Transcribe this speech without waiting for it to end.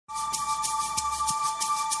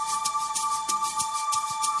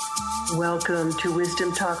Welcome to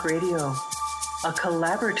Wisdom Talk Radio, a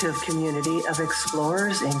collaborative community of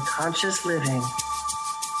explorers in conscious living.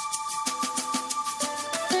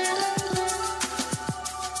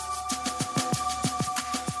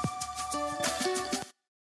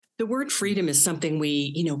 The word freedom is something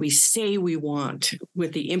we say we want,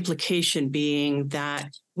 with the implication being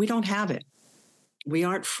that we don't have it. We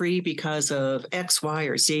aren't free because of X, Y,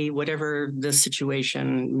 or Z, whatever the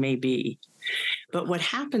situation may be. But what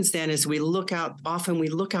happens then is we look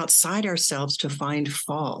outside ourselves to find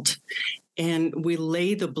fault. And we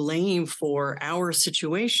lay the blame for our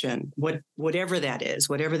situation, whatever that is,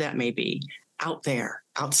 whatever that may be, out there,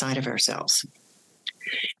 outside of ourselves.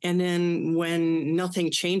 And then when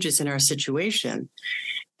nothing changes in our situation,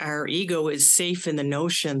 our ego is safe in the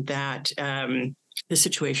notion that the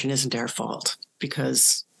situation isn't our fault,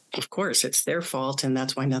 because, of course, it's their fault, and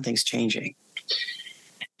that's why nothing's changing.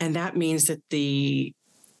 And that means that the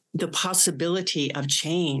possibility of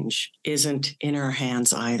change isn't in our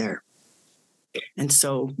hands either. And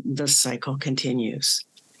so the cycle continues.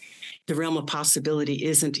 The realm of possibility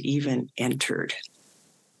isn't even entered.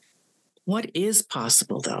 What is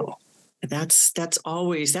possible, though? That's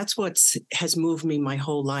what has moved me my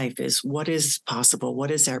whole life, is what is possible? What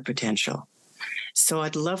is our potential? So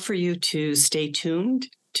I'd love for you to stay tuned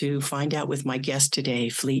to find out with my guest today,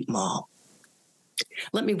 Fleet Maull.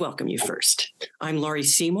 Let me welcome you first. I'm Laurie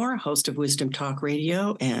Seymour, host of Wisdom Talk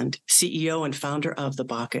Radio and CEO and founder of the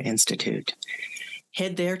Baca Institute.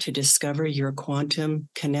 Head there to discover your quantum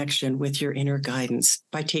connection with your inner guidance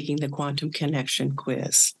by taking the Quantum Connection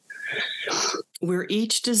quiz. We're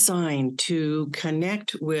each designed to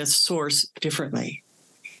connect with Source differently.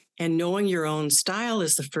 And knowing your own style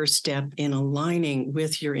is the first step in aligning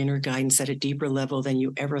with your inner guidance at a deeper level than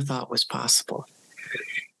you ever thought was possible.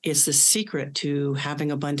 It's the secret to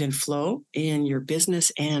having abundant flow in your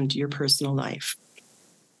business and your personal life.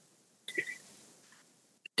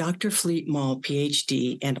 Dr. Fleet Maull,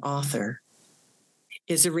 PhD and author,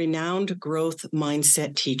 is a renowned growth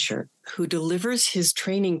mindset teacher who delivers his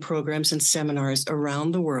training programs and seminars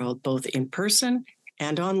around the world, both in person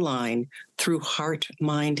and online, through Heart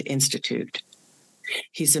Mind Institute.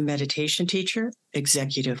 He's a meditation teacher,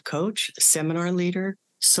 executive coach, seminar leader,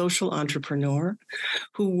 social entrepreneur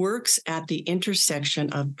who works at the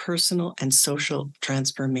intersection of personal and social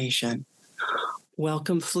transformation.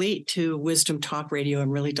 Welcome, Fleet, to Wisdom Talk Radio.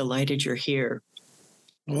 I'm really delighted you're here.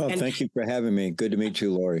 Well, thank you for having me. Good to meet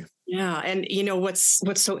you, Laurie. Yeah. And what's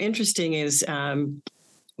so interesting is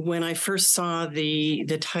when I first saw the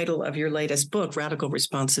title of your latest book, Radical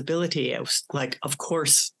Responsibility, I was like, of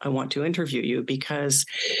course, I want to interview you, because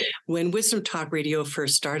when Wisdom Talk Radio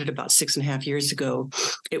first started about 6.5 years ago,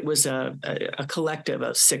 it was a collective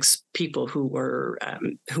of 6 people who were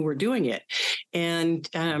doing it. And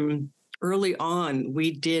early on,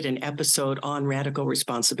 we did an episode on radical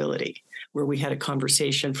responsibility, where we had a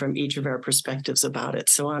conversation from each of our perspectives about it.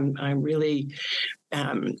 So I'm really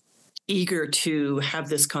eager to have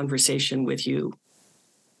this conversation with you.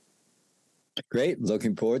 Great.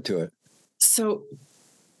 Looking forward to it. So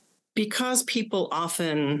because people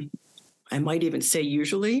often, I might even say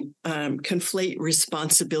usually, conflate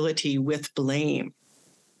responsibility with blame,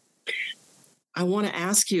 I want to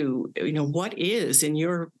ask you, what is, in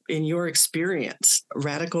your experience,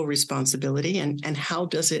 radical responsibility, and how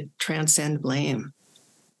does it transcend blame?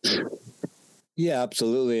 Yeah,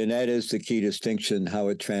 absolutely. And that is the key distinction, how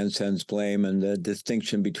it transcends blame, and the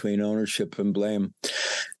distinction between ownership and blame.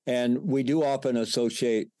 And we do often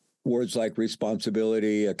associate words like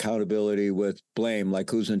responsibility, accountability with blame, like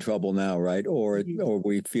who's in trouble now, right? Or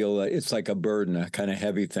we feel it's like a burden, a kind of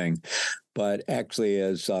heavy thing. But actually,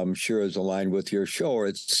 as I'm sure is aligned with your show,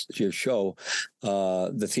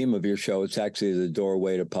 the theme of your show, it's actually the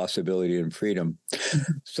doorway to possibility and freedom.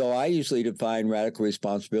 So I usually define radical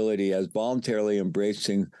responsibility as voluntarily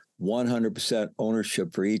embracing 100%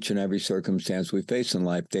 ownership for each and every circumstance we face in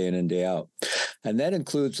life, day in and day out. And that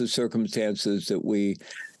includes the circumstances that we,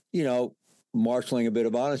 marshaling a bit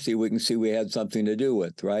of honesty, we can see we had something to do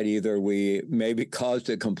with, right? Either we maybe caused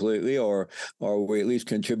it completely, or we at least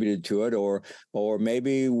contributed to it, or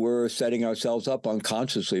maybe we're setting ourselves up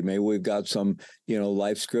unconsciously. Maybe we've got some,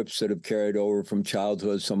 life scripts that have carried over from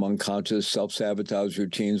childhood, some unconscious self-sabotage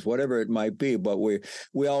routines, whatever it might be. But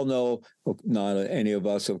we all know, not any of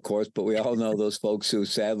us, of course, but we all know those folks who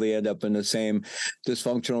sadly end up in the same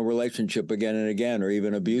dysfunctional relationship again and again, or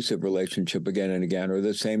even abusive relationship again and again, or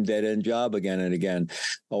the same dead-end job again and again,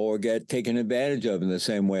 or get taken advantage of in the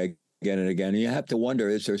same way again and again. And you have to wonder,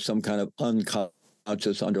 is there some kind of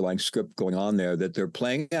unconscious underlying script going on there that they're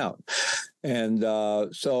playing out? And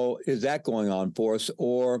so is that going on for us?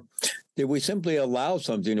 Or did we simply allow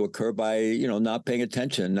something to occur by, not paying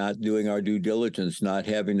attention, not doing our due diligence, not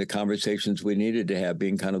having the conversations we needed to have,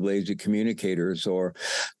 being kind of lazy communicators, or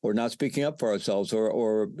not speaking up for ourselves,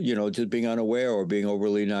 or just being unaware or being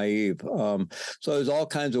overly naive. So there's all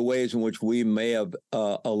kinds of ways in which we may have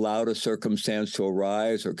allowed a circumstance to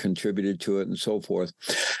arise or contributed to it and so forth.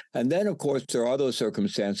 And then, of course, there are those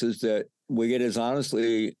circumstances that we get as honest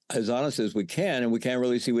as we can, and we can't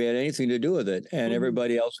really see we had anything to do with it, and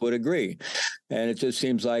everybody else would agree. And it just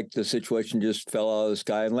seems like the situation just fell out of the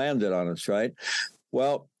sky and landed on us, right?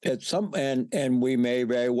 Well, and we may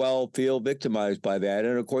very well feel victimized by that.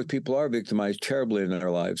 And of course, people are victimized terribly in their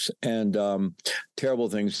lives, and terrible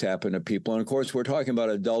things happen to people. And of course, we're talking about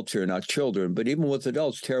adults here, not children, but even with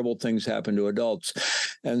adults, terrible things happen to adults.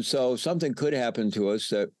 And so something could happen to us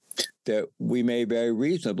that we may very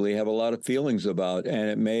reasonably have a lot of feelings about, and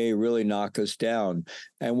it may really knock us down.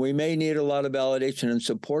 And we may need a lot of validation and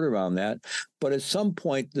support around that. But at some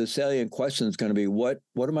point, the salient question is going to be, what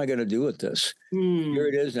am I going to do with this? Here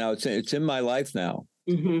it is now. It's in my life now.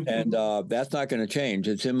 And that's not going to change.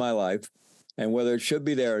 It's in my life. And whether it should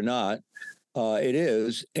be there or not, it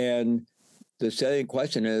is. And the salient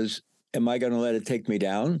question is, am I going to let it take me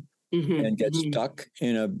down? And get stuck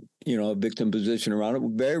in a victim position around it?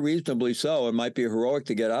 Very reasonably so. It might be heroic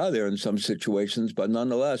to get out of there in some situations, but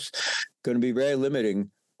nonetheless, going to be very limiting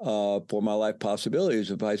for my life possibilities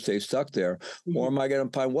if I stay stuck there. Or am I going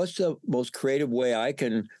to find what's the most creative way I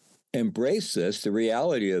can embrace this, the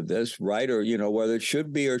reality of this, right? Or, whether it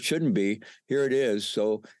should be or shouldn't be, here it is.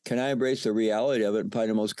 So can I embrace the reality of it and find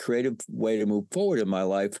the most creative way to move forward in my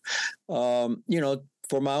life?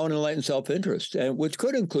 For my own enlightened self-interest, and which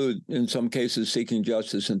could include, in some cases, seeking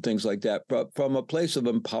justice and things like that, but from a place of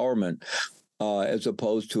empowerment, as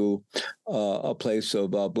opposed to a place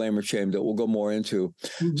of blame or shame that we'll go more into.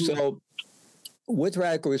 So with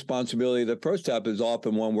radical responsibility, the first step is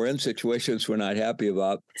often when we're in situations we're not happy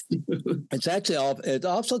about. It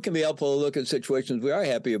also can be helpful to look at situations we are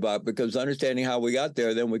happy about, because understanding how we got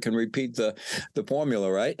there, then we can repeat the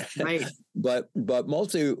formula, right? Right. But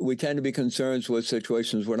mostly we tend to be concerned with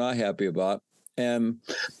situations we're not happy about. And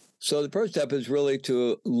so the first step is really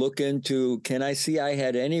to look into, can I see I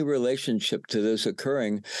had any relationship to this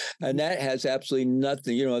occurring? And that has absolutely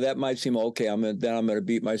nothing, that might seem okay. I'm going to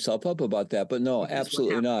beat myself up about that. But no,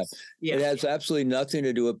 absolutely not. Yeah. It has absolutely nothing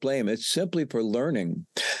to do with blame. It's simply for learning.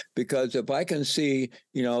 Because if I can see,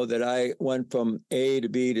 that I went from A to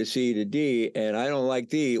B to C to D, and I don't like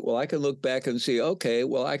D, well, I can look back and see, okay,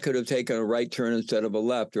 well, I could have taken a right turn instead of a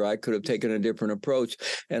left, or I could have taken a different approach,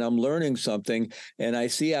 and I'm learning something, and I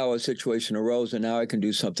see how a situation arose, and now I can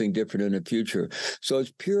do something different in the future. So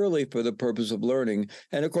it's purely for the purpose of learning.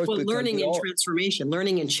 And of course, learning and transformation,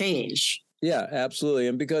 learning and change. Yeah, absolutely.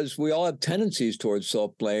 And because we all have tendencies towards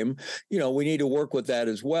self-blame, we need to work with that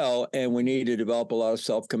as well. And we need to develop a lot of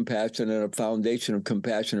self-compassion and a foundation of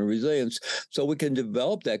compassion and resilience, so we can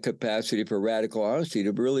develop that capacity for radical honesty,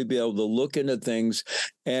 to really be able to look into things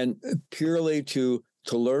and purely to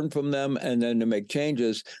learn from them, and then to make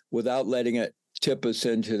changes without letting it tip us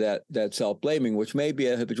into that self-blaming, which may be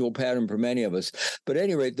a habitual pattern for many of us. But at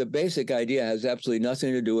any rate, the basic idea has absolutely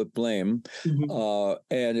nothing to do with blame. And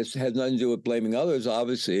it has nothing to do with blaming others,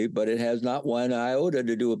 obviously, but it has not one iota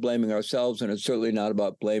to do with blaming ourselves, and it's certainly not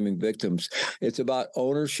about blaming victims. It's about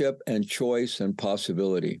ownership and choice and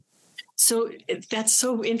possibility. So that's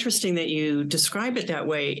so interesting that you describe it that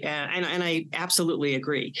way. And I absolutely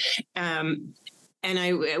agree. And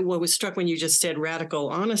I was struck when you just said radical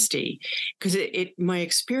honesty, because my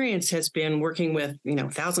experience has been working with,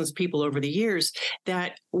 thousands of people over the years,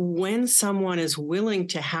 that when someone is willing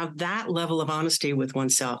to have that level of honesty with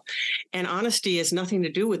oneself, and honesty has nothing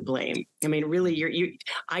to do with blame. I mean, really,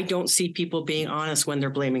 I don't see people being honest when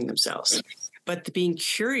they're blaming themselves. But being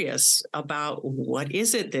curious about what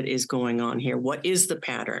is it that is going on here? What is the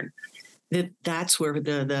pattern? That's where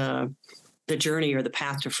the journey or the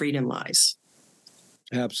path to freedom lies.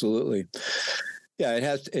 Absolutely. Yeah, it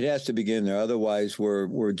has to begin there. Otherwise,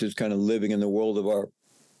 we're just kind of living in the world of our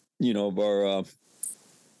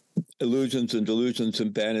illusions and delusions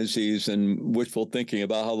and fantasies and wishful thinking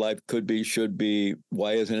about how life could be, should be.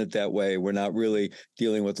 Why isn't it that way? We're not really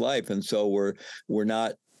dealing with life, and so we're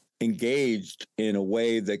not engaged in a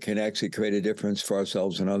way that can actually create a difference for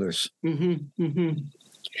ourselves and others. And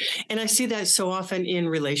I see that so often in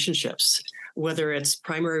relationships, whether it's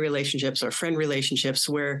primary relationships or friend relationships,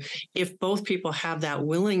 where if both people have that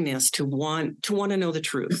willingness to want to know the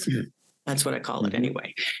truth, that's what I call it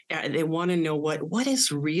anyway. They want to know what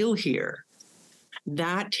is real here.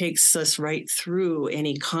 That takes us right through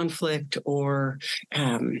any conflict or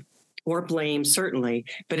or blame, certainly,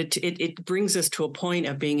 but it brings us to a point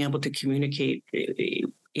of being able to communicate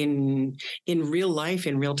in real life,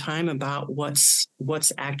 in real time, about what's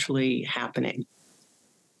actually happening.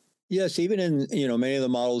 Yes, even in many of the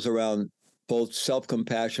models around both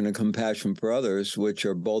self-compassion and compassion for others, which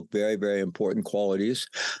are both very, very important qualities.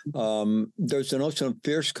 There's the notion of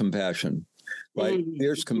fierce compassion, right? Mm-hmm.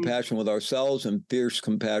 Fierce compassion with ourselves and fierce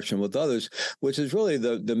compassion with others, which is really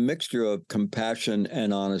the mixture of compassion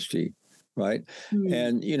and honesty, right? Mm-hmm.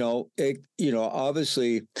 And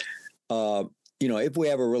obviously, if we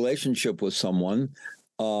have a relationship with someone,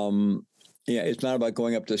 it's not about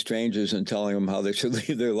going up to strangers and telling them how they should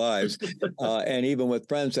live their lives. And even with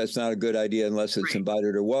friends, that's not a good idea unless it's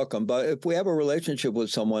invited or welcome. But if we have a relationship with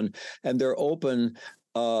someone and they're open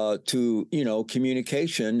to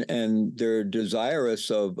communication, and they're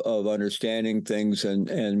desirous of understanding things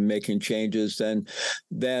and making changes, then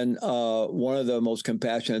one of the most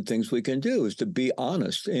compassionate things we can do is to be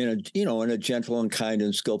honest in a gentle and kind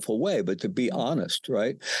and skillful way, but to be honest,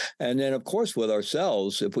 right? And then of course with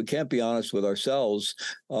ourselves, if we can't be honest with ourselves,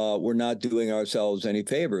 we're not doing ourselves any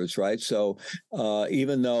favors, right? So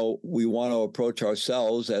even though we want to approach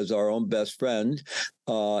ourselves as our own best friend,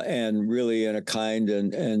 and really in a kind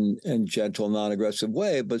and gentle, non-aggressive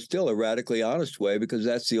way, but still a radically honest way, because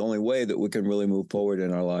that's the only way that we can really move forward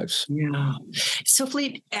in our lives. Yeah. So,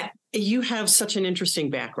 Fleet, you have such an interesting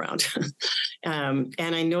background. And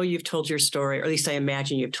I know you've told your story, or at least I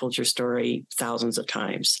imagine you've told your story thousands of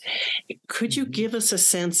times. Could you give us a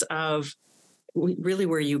sense of really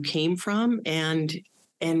where you came from and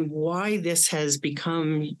why this has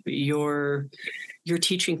become your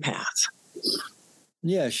teaching path?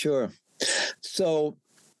 Yeah, sure. So,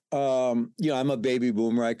 I'm a baby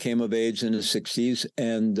boomer. I came of age in the 60s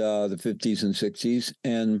and the 50s and 60s,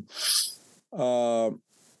 and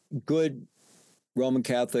good Roman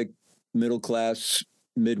Catholic, middle class,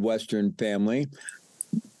 Midwestern family,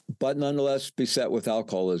 but nonetheless beset with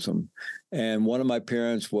alcoholism. And one of my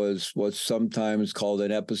parents was sometimes called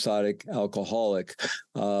an episodic alcoholic. It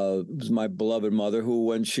was my beloved mother, who,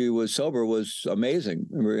 when she was sober, was amazing,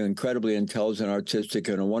 incredibly intelligent, artistic,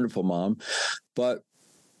 and a wonderful mom. But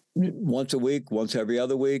once a week, once every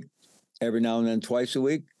other week, every now and then twice a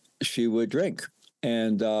week, she would drink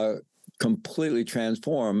and completely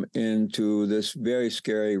transform into this very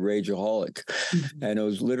scary rageaholic. Mm-hmm. And it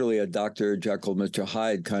was literally a Dr. Jekyll, Mr.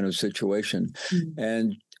 Hyde kind of situation.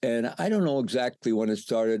 Mm-hmm. And I don't know exactly when it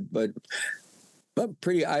started, but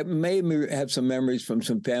I may have some memories from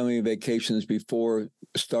some family vacations before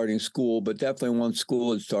starting school, but definitely once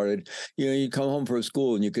school had started, you come home from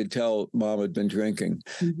school and you could tell mom had been drinking.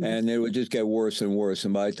 Mm-hmm. And it would just get worse and worse.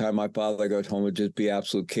 And by the time my father got home, it would just be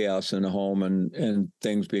absolute chaos in the home and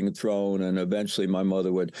things being thrown. And eventually my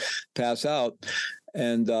mother would pass out.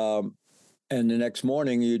 And the next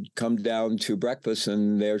morning, you'd come down to breakfast,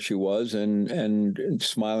 and there she was, and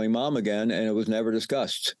smiling mom again, and it was never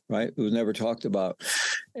discussed, right? It was never talked about,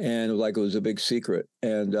 and it was like it was a big secret.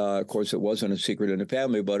 And of course, it wasn't a secret in the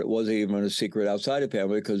family, but it wasn't even a secret outside the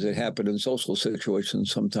family, because it happened in social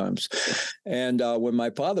situations sometimes. And when my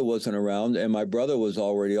father wasn't around and my brother was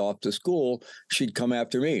already off to school, she'd come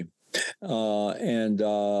after me. So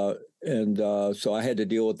I had to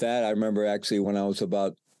deal with that. I remember actually when I was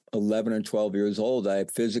about 11 or 12 years old, I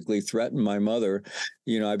physically threatened my mother.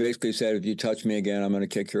 I basically said, if you touch me again, I'm going to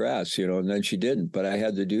kick your ass, and then she didn't, but I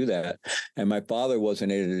had to do that. And my father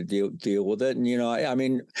wasn't able to deal with it. And, I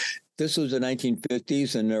mean, this was the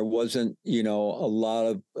 1950s, and there wasn't, a lot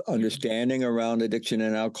of understanding around addiction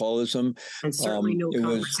and alcoholism. And certainly no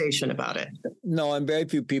conversation about it. No, and very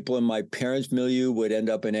few people in my parents' milieu would end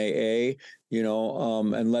up in AA,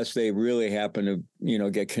 unless they really happen to,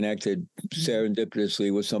 get connected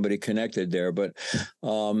serendipitously with somebody connected there. But,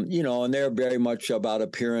 and they're very much about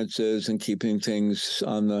appearances and keeping things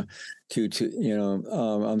on the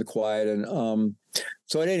on the quiet. And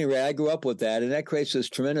so at any rate, I grew up with that, and that creates this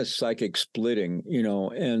tremendous psychic splitting,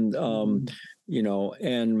 even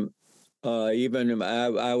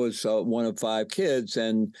I was one of 5 kids,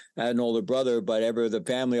 and I had an older brother, but the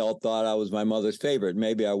family all thought I was my mother's favorite.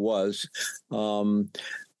 Maybe I was. So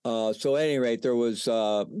at any rate, there was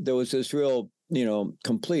this real,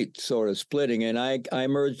 complete sort of splitting. And I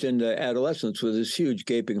emerged into adolescence with this huge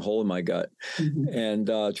gaping hole in my gut, and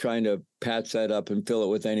trying to patch that up and fill it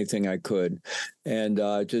with anything I could. And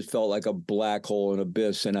it just felt like a black hole, an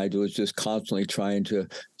abyss. And I was just constantly trying to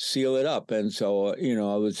seal it up. And so,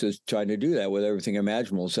 I was just trying to do that with everything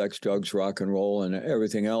imaginable: sex, drugs, rock and roll, and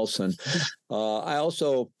everything else. And I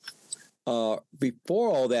also, before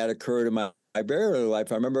all that occurred in my very early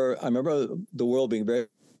life, I remember the world being very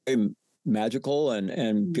magical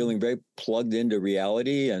and feeling very plugged into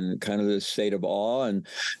reality and kind of this state of awe.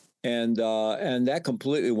 And that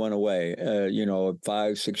completely went away, at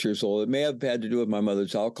 5, 6 years old. It may have had to do with my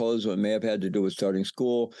mother's alcoholism. It may have had to do with starting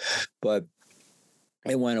school, but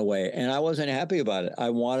it went away. And I wasn't happy about it. I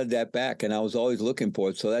wanted that back, and I was always looking for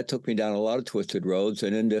it. So that took me down a lot of twisted roads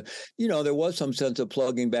and into, there was some sense of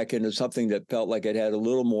plugging back into something that felt like it had a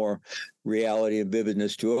little more reality and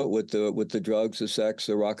vividness to it with the drugs, the sex,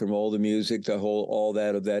 the rock and roll, the music, all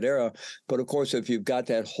that of that era. But of course, if you've got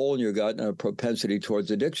that hole in your gut and a propensity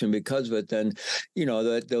towards addiction because of it, then,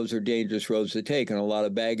 those are dangerous roads to take and a lot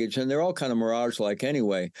of baggage, and they're all kind of mirage-like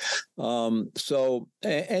anyway.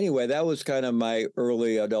 Anyway, that was kind of my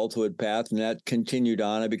early adulthood path, and that continued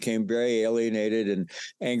on. I became very alienated and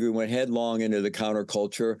angry, went headlong into the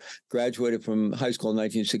counterculture, graduated from high school in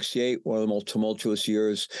 1968, one of the most tumultuous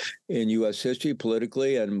years in U.S. history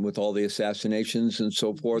politically, and with all the assassinations and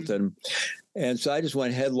so forth. And so I just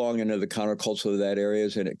went headlong into the counterculture of that area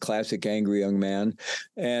as a classic angry young man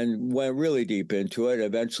and went really deep into it,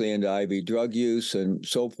 eventually into IV drug use and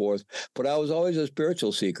so forth. But I was always a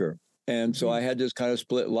spiritual seeker. And so I had this kind of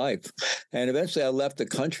split life. And eventually I left the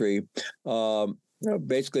country.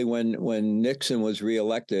 Basically, when Nixon was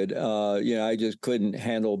reelected, I just couldn't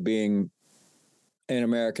handle being an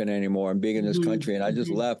American anymore and being in this country, and I just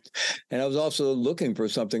left. And I was also looking for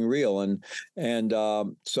something real, and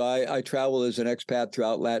so I traveled as an expat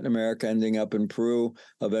throughout Latin America, ending up in Peru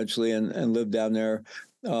eventually, and lived down there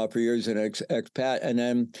for years as an expat. And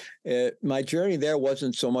then my journey there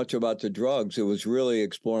wasn't so much about the drugs. It was really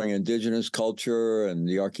exploring indigenous culture and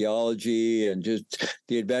the archaeology and just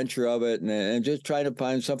the adventure of it, and just trying to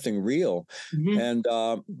find something real. And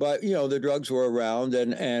but the drugs were around,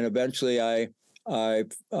 and eventually I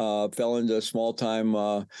fell into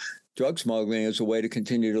small-time drug smuggling as a way to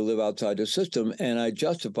continue to live outside the system. And I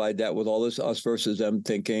justified that with all this us versus them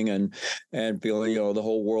thinking and feeling, the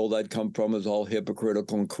whole world I'd come from is all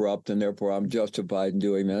hypocritical and corrupt, and therefore I'm justified in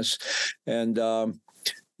doing this. And,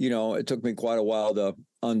 it took me quite a while to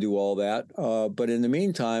undo all that. But in the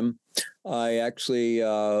meantime, I actually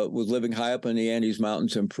was living high up in the Andes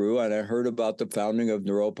Mountains in Peru, and I heard about the founding of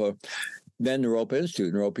Naropa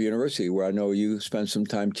Institute, Naropa University, where I know you spent some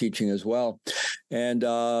time teaching as well. And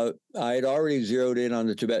I had already zeroed in on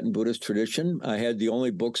the Tibetan Buddhist tradition. I had the only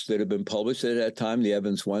books that had been published at that time, the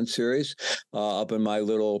Evans One series, up in my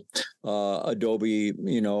little adobe,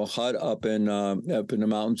 hut up in the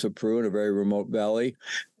mountains of Peru in a very remote valley.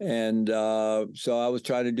 And so I was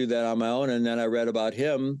trying to do that on my own. And then I read about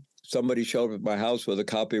him. Somebody showed up at my house with a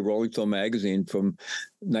copy of Rolling Stone magazine from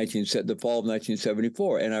the fall of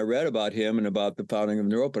 1974. And I read about him and about the founding of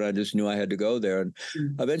Naropa, and I just knew I had to go there. And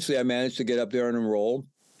eventually I managed to get up there and enroll.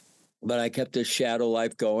 But I kept this shadow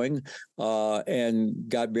life going and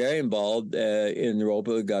got very involved in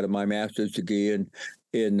Naropa, got my master's degree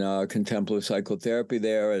in contemplative psychotherapy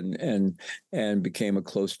there and became a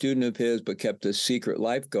close student of his, but kept this secret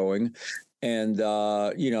life going. And,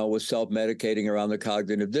 was self-medicating around the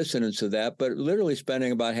cognitive dissonance of that, but literally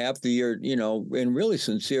spending about half the year, in really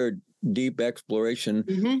sincere, deep exploration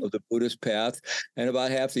of the Buddhist path, and about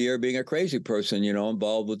half the year being a crazy person,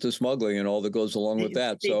 involved with the smuggling and all that goes along with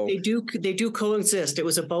that. So they do coexist. It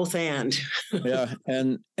was a both and. Yeah.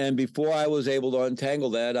 And before I was able to untangle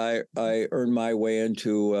that, I earned my way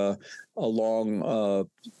into a long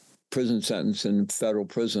prison sentence in federal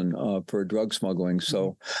prison for drug smuggling.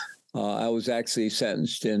 So I was actually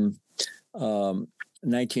sentenced in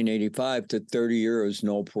 1985 to 30 years,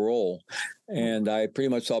 no parole. And I pretty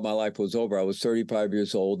much thought my life was over. I was 35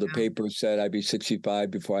 years old. The paper said I'd be 65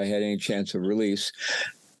 before I had any chance of release.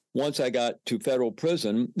 Once I got to federal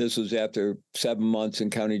prison, this was after 7 months in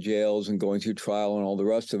county jails and going through trial and all the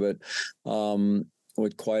rest of it,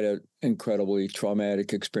 with quite an incredibly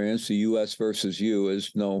traumatic experience. The U.S. versus you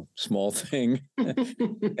is no small thing.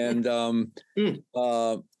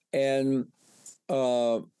 And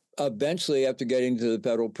eventually, after getting to the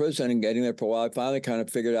federal prison and getting there for a while, I finally kind of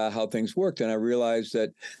figured out how things worked. And I realized that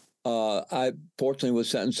I fortunately was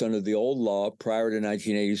sentenced under the old law prior to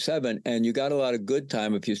 1987, and you got a lot of good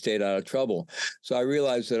time if you stayed out of trouble. So I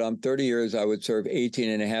realized that on 30 years, I would serve 18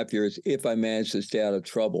 and a half years if I managed to stay out of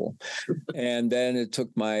trouble. And then it took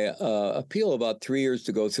my appeal about 3 years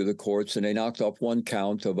to go through the courts, and they knocked off one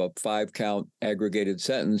count of a 5-count aggregated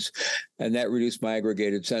sentence. And that reduced my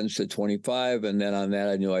aggregated sentence to 25. And then on that,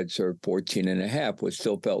 I knew I'd serve 14 and a half, which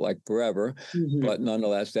still felt like forever. But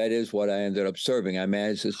nonetheless, that is what I ended up serving. I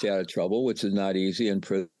managed to stay out of trouble, which is not easy in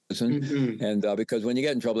prison. And because when you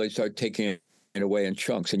get in trouble, they start taking away in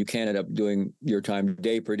chunks, and you can't end up doing your time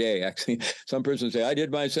day per day. Actually, some persons say, I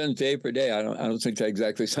did my sentence day per day. I don't think that's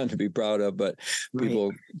exactly something to be proud of, but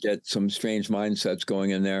people get some strange mindsets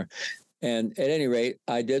going in there. And at any rate,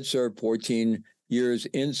 I did serve 14 years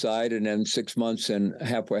inside and then 6 months in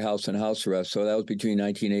halfway house and house arrest. So that was between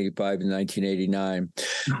 1985 and 1989.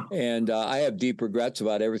 And I have deep regrets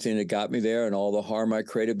about everything that got me there and all the harm I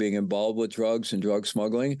created being involved with drugs and drug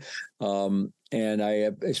smuggling. And I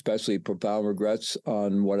have especially profound regrets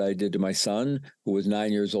on what I did to my son, who was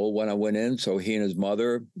 9 years old when I went in. So he and his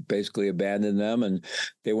mother basically abandoned them, and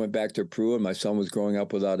they went back to Peru, and my son was growing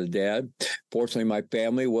up without a dad. Fortunately, my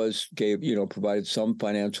family provided some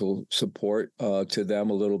financial support to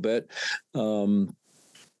them a little bit.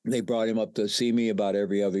 They brought him up to see me about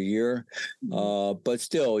every other year. But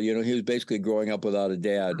still, he was basically growing up without a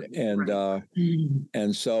dad.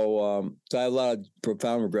 And so I have a lot of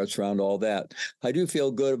profound regrets around all that. I do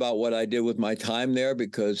feel good about what I did with my time there,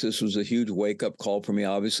 because this was a huge wake-up call for me,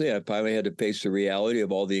 obviously. I finally had to face the reality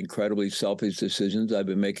of all the incredibly selfish decisions I've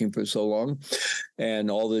been making for so long,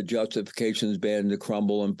 and all the justifications began to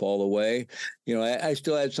crumble and fall away. I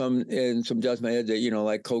still had some just in my head that,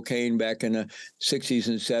 like cocaine back in the 60s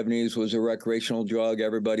and 70s was a recreational drug.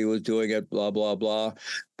 Everybody was doing it, blah, blah, blah.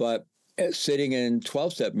 But sitting in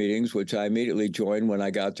 12-step meetings, which I immediately joined when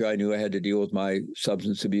I got there, I knew I had to deal with my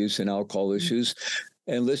substance abuse and alcohol issues.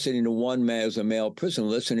 And listening to one man as a male prison,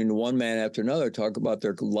 listening to one man after another talk about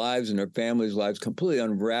their lives and their families' lives completely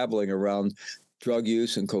unraveling around drug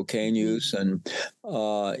use and cocaine use and,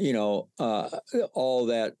 all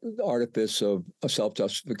that artifice of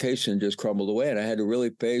self-justification just crumbled away. And I had to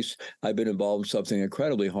really face, I've been involved in something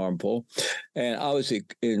incredibly harmful. And I was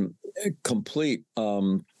in complete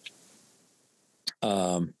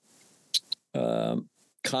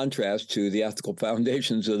contrast to the ethical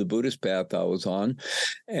foundations of the Buddhist path I was on.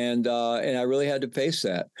 And I really had to face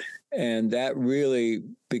that. And that really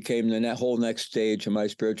became the whole next stage of my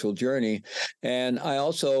spiritual journey. And I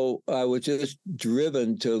was just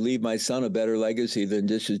driven to leave my son a better legacy than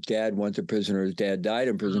just his dad went to prison or his dad died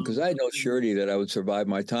in prison, because I had no surety that I would survive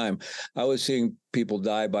my time. I was seeing people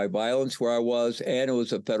die by violence where I was, and it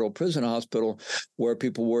was a federal prison hospital where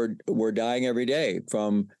people were dying every day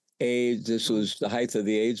from AIDS. This was the height of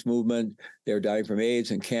the AIDS movement. They were dying from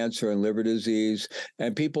AIDS and cancer and liver disease.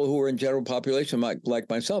 And people who were in general population, like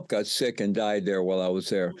myself, got sick and died there while I was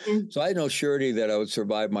there. Mm-hmm. So I had no surety that I would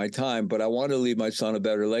survive my time, but I wanted to leave my son a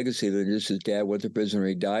better legacy than just his dad went to prison or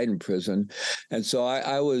he died in prison. And so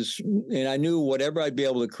I knew whatever I'd be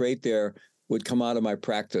able to create there would come out of my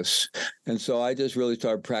practice. And so I just really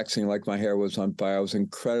started practicing like my hair was on fire. I was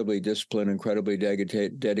incredibly disciplined, incredibly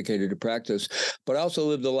dedicated to practice, but I also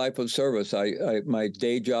lived a life of service. My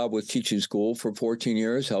day job was teaching school for 14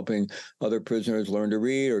 years, helping other prisoners learn to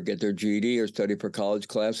read or get their GED or study for college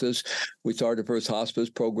classes. We started the first hospice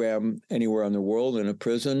program anywhere in the world in a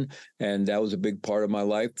prison, and that was a big part of my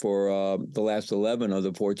life for the last 11 of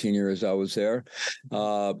the 14 years I was there.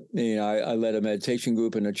 I led a meditation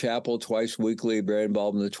group in a chapel twice weekly, very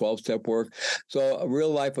involved in the 12-step work. So a real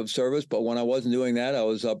life of service. But when I wasn't doing that, I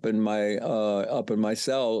was up in my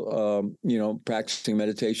cell, practicing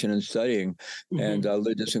meditation and studying, and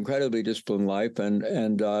lived this incredibly disciplined life. And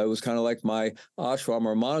it was kind of like my ashram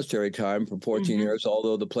or monastery time for 14 years,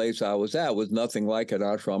 although the place I was at was nothing like an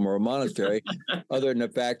ashram or a monastery, other than the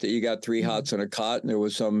fact that you got 3 hots and a cot, and there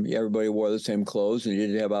was everybody wore the same clothes, and you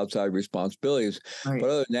didn't have outside responsibilities. Right. But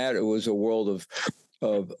other than that, it was a world of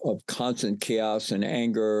constant chaos and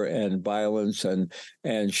anger and violence and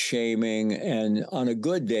shaming. And on a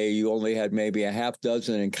good day, you only had maybe a half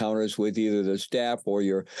dozen encounters with either the staff or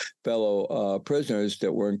your fellow prisoners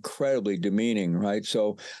that were incredibly demeaning, right?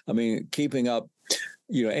 So, keeping up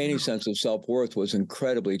any sense of self-worth was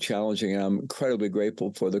incredibly challenging, and I'm incredibly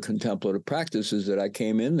grateful for the contemplative practices that I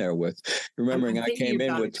came in there with. Remembering I came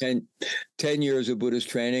in with 10 years of Buddhist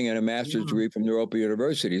training and a master's degree from Europa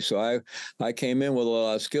University. So I came in with a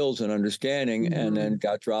lot of skills and understanding, and then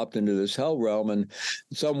got dropped into this hell realm. And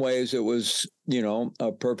in some ways it was,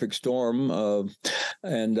 a perfect storm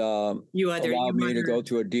and allowed me to go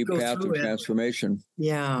through a deep path of transformation.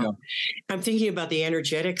 Yeah. I'm thinking about the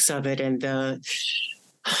energetics of it and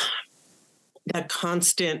that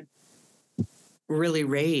constant really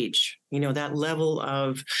rage, that level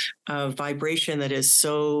of vibration that is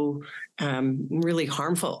so really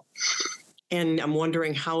harmful. And I'm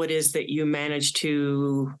wondering how it is that you manage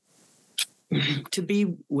to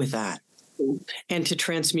be with that and to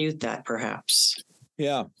transmute that, perhaps.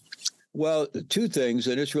 Yeah. Well, 2 things,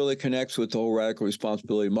 and this really connects with the whole radical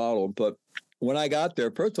responsibility model, but when I got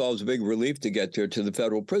there, first of all, it was a big relief to get there to the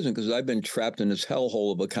federal prison because I've been trapped in this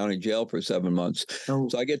hellhole of a county jail for 7 months. Oh.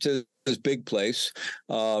 So I get to this big place.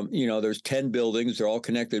 There's 10 buildings. They're all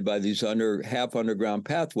connected by these half underground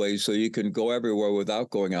pathways, so you can go everywhere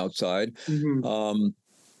without going outside. Mm-hmm.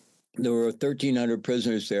 There were 1,300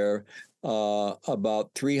 prisoners there.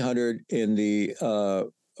 About 300 in the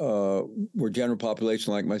were general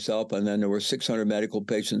population like myself, and then there were 600 medical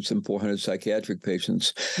patients and 400 psychiatric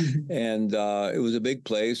patients. Mm-hmm. And it was a big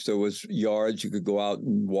place. There was yards. You could go out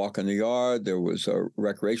and walk in the yard. There was a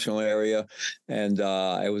recreational area, and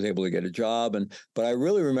I was able to get a job. But I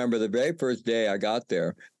really remember the very first day I got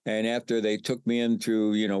there. And after they took me in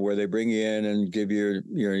through, where they bring you in and give you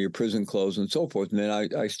your prison clothes and so forth, and then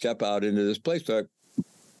I step out into this place, start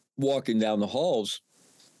walking down the halls.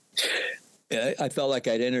 I felt like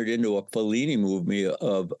I'd entered into a Fellini movie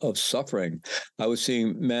of suffering. I was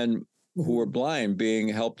seeing men who were blind being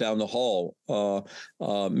helped down the hall,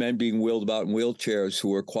 men being wheeled about in wheelchairs who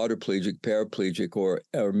were quadriplegic, paraplegic, or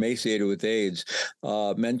emaciated with AIDS,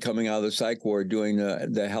 men coming out of the psych ward doing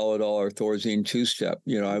the Haldol or Thorazine two-step.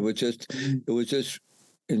 It was just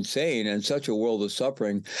insane and such a world of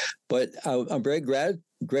suffering. But I'm very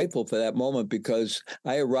grateful for that moment because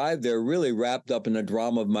I arrived there really wrapped up in the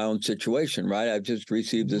drama of my own situation, right? I've just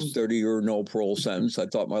received this 30-year no parole sentence. I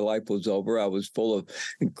thought my life was over. I was full of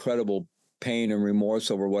incredible pain and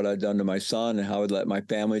remorse over what I'd done to my son and how I'd let my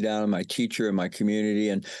family down and my teacher and my community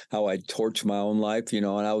and how I'd torched my own life, and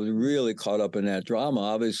I was really caught up in that drama,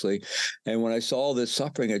 obviously. And when I saw all this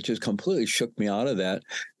suffering, it just completely shook me out of that.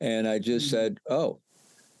 And I just said, oh.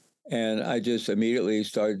 And I just immediately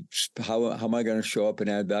started, how am I going to show up and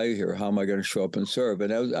add value here? How am I going to show up and serve?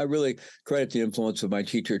 And I really credit the influence of my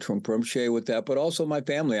teacher, Trump Rumshay, with that, but also my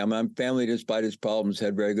family. My family, despite its problems,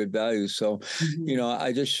 had very good values. So,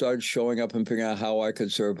 I just started showing up and figuring out how I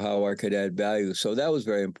could serve, how I could add value. So that was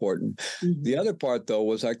very important. Mm-hmm. The other part, though,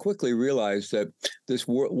 was I quickly realized that this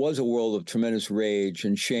was a world of tremendous rage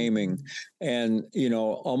and shaming. And,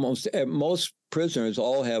 almost at most prisoners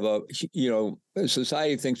all have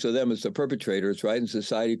society thinks of them as the perpetrators, right? And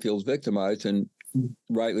society feels victimized, and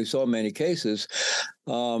rightly so in many cases.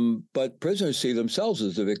 But prisoners see themselves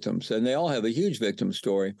as the victims, and they all have a huge victim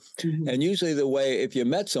story. Mm-hmm. And usually the way, if you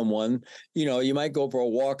met someone, you might go for a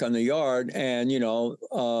walk on the yard and,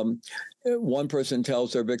 one person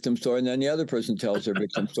tells their victim story and then the other person tells their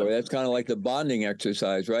victim story. That's kind of like the bonding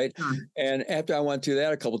exercise, right? Mm-hmm. And after I went through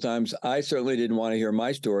that a couple of times, I certainly didn't want to hear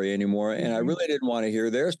my story anymore. And I really didn't want to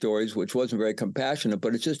hear their stories, which wasn't very compassionate,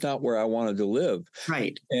 but it's just not where I wanted to live.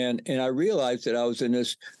 Right. And I realized that I was in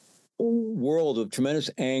this world of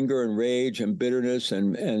tremendous anger and rage and bitterness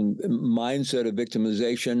and mindset of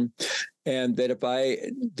victimization. And that if I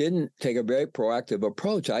didn't take a very proactive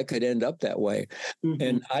approach, I could end up that way. Mm-hmm.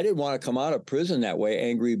 And I didn't want to come out of prison that way,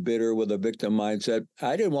 angry, bitter, with a victim mindset.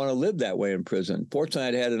 I didn't want to live that way in prison. Fortunately,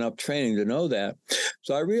 I'd had enough training to know that.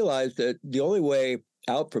 So I realized that the only way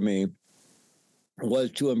out for me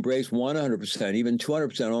was to embrace 100%, even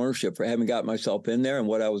 200% ownership for having got myself in there and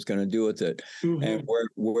what I was going to do with it, mm-hmm. and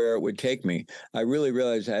where it would take me. I really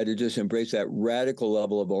realized I had to just embrace that radical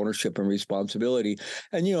level of ownership and responsibility.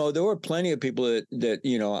 And, there were plenty of people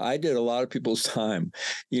that I did a lot of people's time.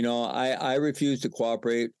 I refused to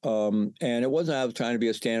cooperate. And it wasn't I was trying to be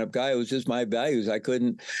a stand-up guy. It was just my values. I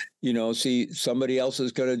couldn't, see somebody else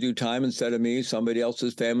is going to do time instead of me. Somebody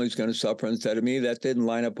else's family is going to suffer instead of me. That didn't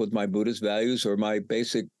line up with my Buddhist values or my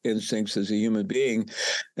basic instincts as a human being.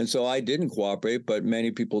 And so I didn't cooperate, but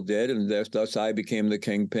many people did. And thus I became the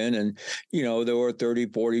kingpin. And, there were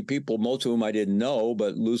 30, 40 people, most of whom I didn't know,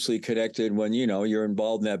 but loosely connected. When, you're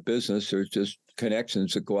involved in that business, there's just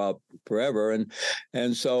connections that go out forever.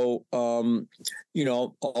 And so,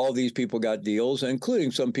 all these people got deals,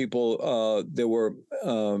 including some people that were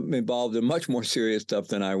involved in much more serious stuff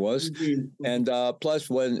than I was. Mm-hmm. And plus,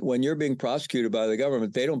 when you're being prosecuted by the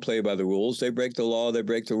government, they don't play by the rules. They break the law. They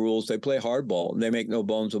break the rules. They play hardball. They make no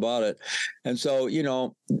bones about it. And so,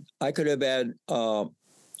 I could have had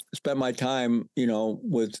spent my time,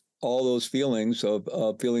 with all those feelings of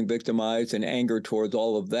feeling victimized and anger towards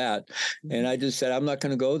all of that. And I just said, I'm not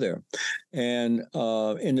going to go there. And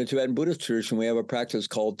in the Tibetan Buddhist tradition, we have a practice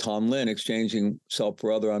called Tonlin, exchanging self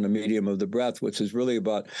for other on the medium of the breath, which is really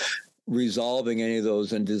about resolving any of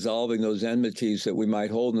those and dissolving those enmities that we might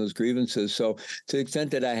hold in those grievances. So to the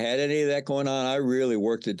extent that I had any of that going on, I really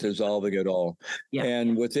worked at dissolving it all. Yeah.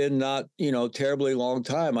 And within not, terribly long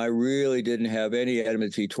time, I really didn't have any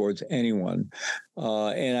enmity towards anyone.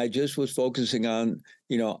 And I just was focusing on,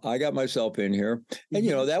 I got myself in here. And,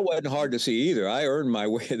 that wasn't hard to see either. I earned my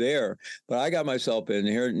way there, but I got myself in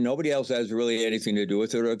here. Nobody else has really anything to do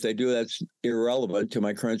with it. Or if they do, that's irrelevant to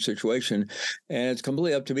my current situation. And it's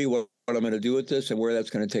completely up to me what I'm going to do with this and where that's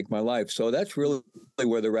going to take my life. So that's really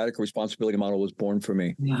where the radical responsibility model was born for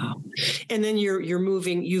me. Wow. And then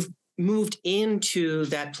you've moved into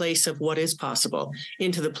that place of what is possible,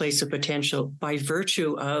 into the place of potential by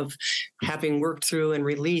virtue of having worked through and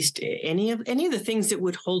released any of the things that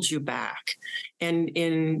would hold you back. And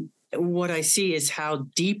in what I see is how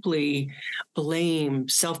deeply blame,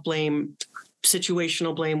 self-blame,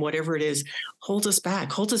 situational blame, whatever it is, holds us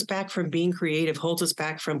back from being creative, holds us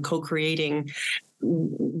back from co-creating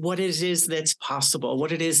what it is that's possible,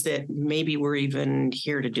 what it is that maybe we're even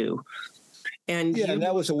here to do. And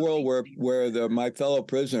that was a world where my fellow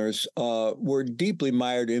prisoners were deeply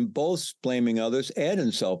mired in both blaming others and in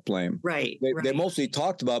self-blame. Right. They mostly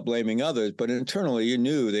talked about blaming others, but internally you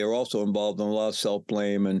knew they were also involved in a lot of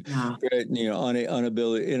self-blame and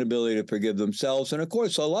inability to forgive themselves. And of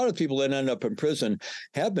course, a lot of people that end up in prison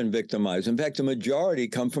have been victimized. In fact, the majority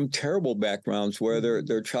come from terrible backgrounds where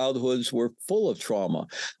their childhoods were full of trauma.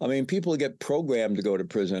 I mean, people get programmed to go to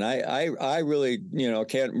prison. I really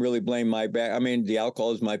can't really blame my back. I mean, the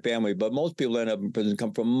alcohol is my family, but most people that end up in prison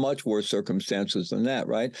come from much worse circumstances than that,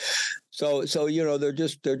 right? So they're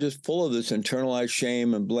just full of this internalized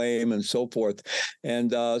shame and blame and so forth.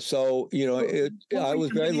 And I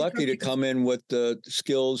was very lucky to come in with the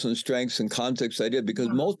skills and strengths and context I did, because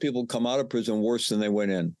most people come out of prison worse than they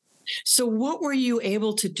went in. So what were you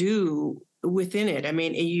able to do within it? I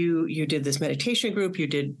mean, you did this meditation group, you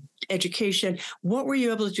did education. What were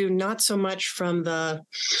you able to do? Not so much from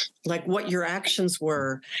what your actions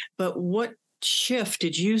were, but what shift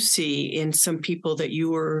did you see in some people that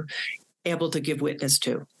you were able to give witness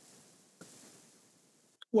to?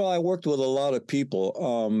 Well, I worked with a lot of people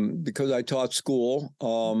because I taught school.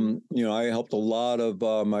 I helped a lot of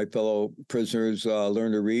my fellow prisoners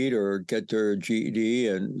learn to read or get their GED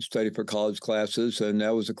and study for college classes. And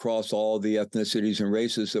that was across all the ethnicities and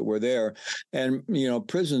races that were there. And,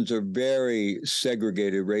 prisons are very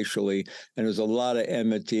segregated racially. And there's a lot of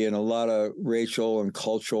enmity and a lot of racial and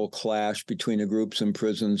cultural clash between the groups in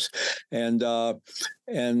prisons. And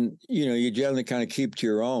you generally kind of keep to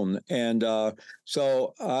your own. And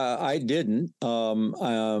so I didn't.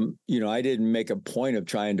 I didn't make a point of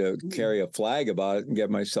trying to carry a flag about it and get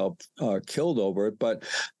myself killed over it. But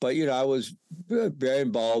I was very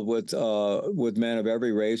involved with men of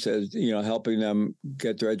every race, as helping them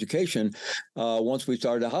get their education. Once we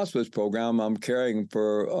started a hospice program, I'm caring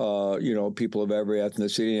for people of every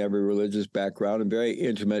ethnicity and every religious background, and very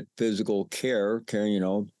intimate physical care,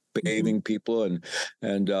 bathing people and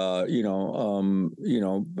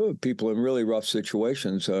people in really rough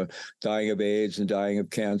situations, dying of AIDS and dying of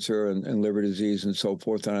cancer and liver disease and so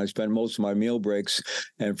forth. And I spent most of my meal breaks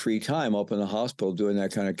and free time up in the hospital doing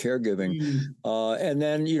that kind of caregiving. And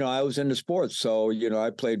then, I was into sports. So, I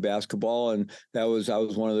played basketball, and I was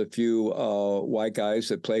one of the few white guys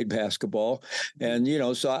that played basketball. And,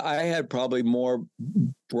 so I had probably more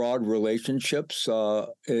broad relationships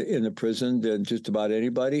in the prison than just about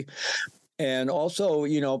anybody. And also,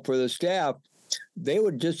 for the staff, they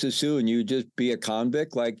would just as soon you just be a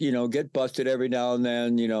convict, get busted every now and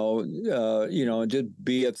then, just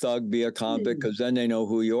be a thug, be a convict, because then they know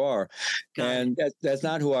who you are. And that's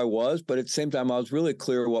not who I was. But at the same time, I was really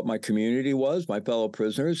clear what my community was, my fellow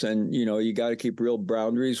prisoners. And, you got to keep real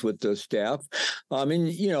boundaries with the staff. I mean,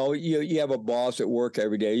 you have a boss at work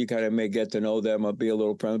every day. You kind of may get to know them or be a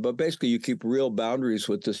little friendly. But basically, you keep real boundaries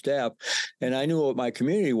with the staff. And I knew what my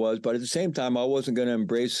community was. But at the same time, I wasn't going to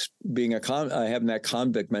embrace being having that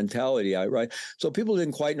convict mentality, right? So people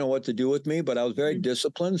didn't quite know what to do with me, but I was very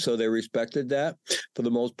disciplined, so they respected that for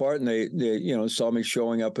the most part, and they saw me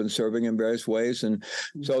showing up and serving in various ways, and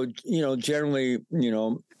so generally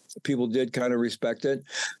people did kind of respect it.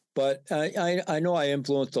 But I know I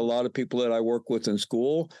influenced a lot of people that I work with in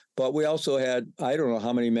school, but we also had, I don't know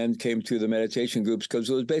how many men came through the meditation groups, because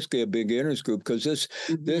it was basically a beginners group, because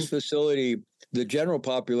this facility, the general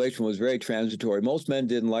population was very transitory. Most men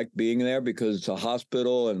didn't like being there because it's a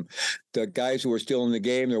hospital, and the guys who were still in the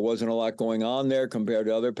game, there wasn't a lot going on there compared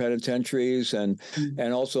to other penitentiaries. And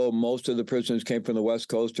also most of the prisoners came from the West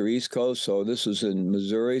Coast or East Coast. So this was in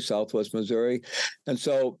Missouri, Southwest Missouri. And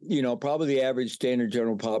so, probably the average standard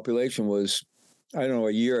general population was, I don't know,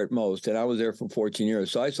 a year at most. And I was there for 14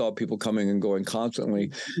 years. So I saw people coming and going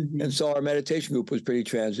constantly. And so our meditation group was pretty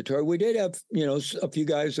transitory. We did have, a few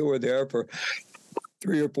guys that were there for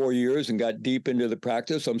 3 or 4 years and got deep into the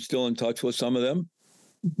practice. I'm still in touch with some of them.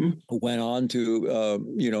 who went on to,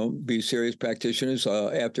 be serious practitioners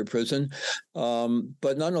after prison.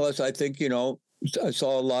 But nonetheless, I think, I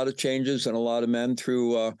saw a lot of changes and a lot of men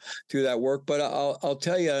through that work. But I'll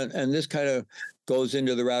tell you, and this kind of goes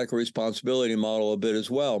into the radical responsibility model a bit as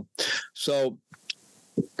well. So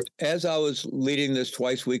as I was leading this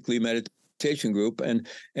twice weekly meditation group, and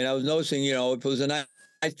I was noticing, if it was a nice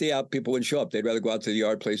day out, people wouldn't show up. They'd rather go out to the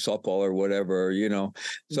yard, play softball or whatever,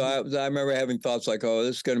 So I remember having thoughts like, oh,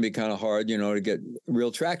 this is going to be kind of hard, to get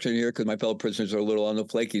real traction here because my fellow prisoners are a little on the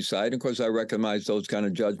flaky side. And of course, I recognize those kind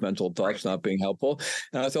of judgmental thoughts not being helpful.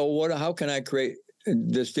 And I thought, well, how can I create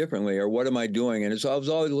this differently, or what am I doing? And so I was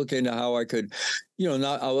always looking into how I could,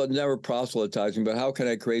 I was never proselytizing, but how can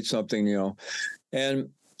I create something, and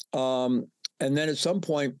then at some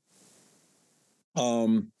point,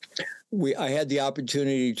 I had the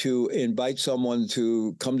opportunity to invite someone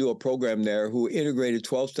to come to a program there who integrated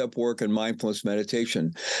 12-step work and mindfulness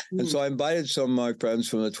meditation. And so I invited some of my friends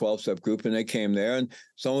from the 12-step group, and they came there, and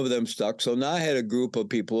some of them stuck. So now I had a group of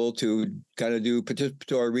people to kind of do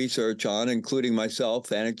participatory research on, including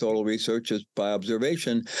myself, anecdotal research just by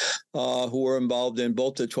observation, who were involved in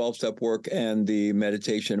both the 12-step work and the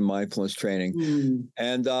meditation and mindfulness training.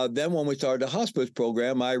 And then when we started the hospice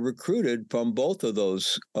program, I recruited from both of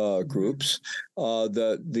those groups,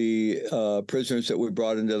 the prisoners that we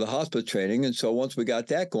brought into the hospice training. And so once we got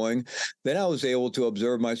that going, then I was able to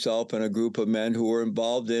observe myself and a group of men who were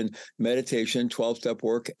involved in meditation, 12-step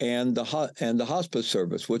work, and the hospice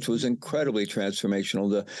service, which was incredibly transformational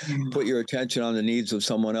to put your attention on the needs of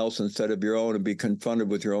someone else instead of your own and be confronted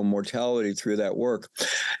with your own mortality through that work.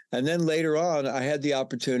 And then later on, I had the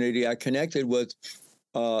opportunity, I connected with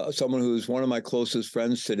someone who's one of my closest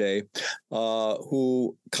friends today,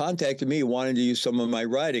 who contacted me wanting to use some of my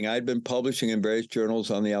writing. I'd been publishing in various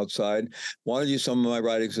journals on the outside, wanted to use some of my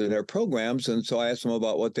writings in their programs. And so I asked them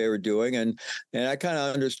about what they were doing. And I kind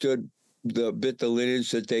of understood the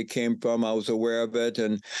lineage that they came from. I was aware of it,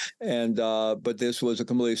 but this was a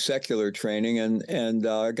completely secular training, and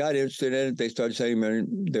I got interested in it. They started sending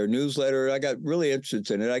me their newsletter. I got really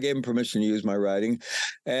interested in it. I gave them permission to use my writing,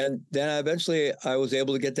 and then eventually I was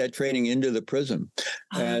able to get that training into the prison.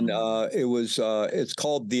 And it's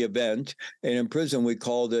called The Event, and in prison we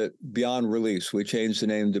called it Beyond Release. We changed the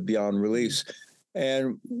name to Beyond Release.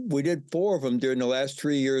 And we did 4 of them during the last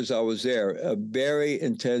 3 years I was there. A very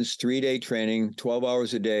intense 3-day training, 12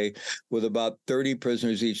 hours a day, with about 30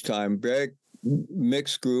 prisoners each time. Very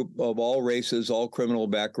mixed group of all races, all criminal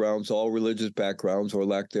backgrounds, all religious backgrounds or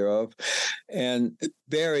lack thereof. And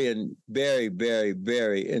very, very, very,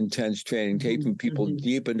 very intense training, taking people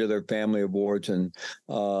deep into their family of origin,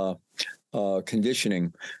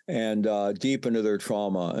 conditioning, and deep into their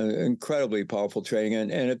trauma. Incredibly powerful training.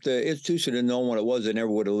 And if the institution had known what it was, they never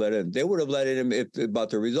would have let in. They would have let it in about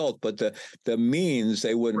the results, but the means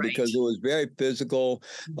they wouldn't, because it was very physical.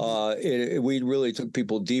 We really took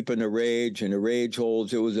people deep into rage and the rage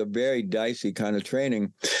holds. It was a very dicey kind of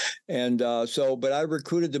training. And but I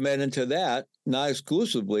recruited the men into that, not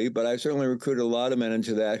exclusively, but I certainly recruited a lot of men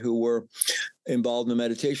into that who were involved in the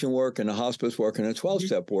meditation work and the hospice work and the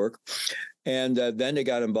 12-step work. And then they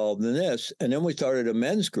got involved in this. And then we started a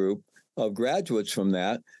men's group of graduates from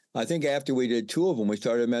that. I think after we did 2 of them, we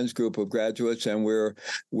started a men's group of graduates, and we're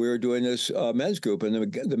doing this men's group.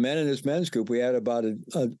 And the men in this men's group, we had about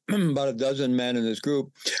a dozen men in this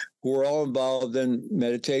group who were all involved in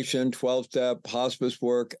meditation, 12-step, hospice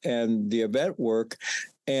work, and the event work.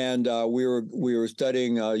 And we were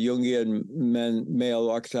studying Jungian male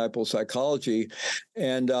archetypal psychology,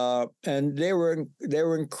 and they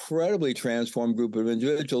were incredibly transformed group of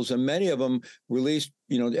individuals, and many of them released,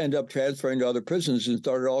 end up transferring to other prisons and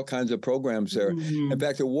started all kinds of programs there. In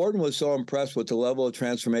fact, the warden was so impressed with the level of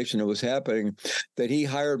transformation that was happening that he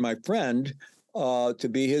hired my friend to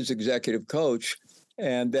be his executive coach.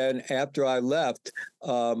 And then after I left,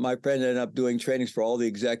 my friend ended up doing trainings for all the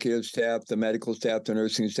executive staff, the medical staff, the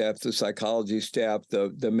nursing staff, the psychology staff,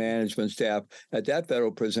 the management staff at that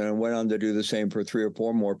federal prison, and went on to do the same for 3 or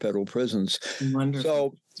 4 more federal prisons.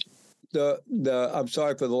 Wonderful. So I'm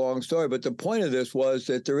sorry for the long story, but the point of this was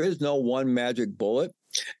that there is no one magic bullet.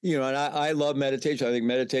 And I love meditation. I think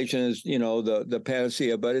meditation is, the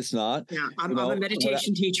panacea, but it's not. Yeah, I'm a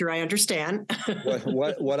meditation teacher. I understand.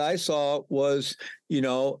 what I saw was,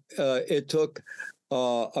 it took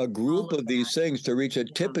a group of these things to reach a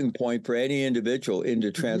tipping point for any individual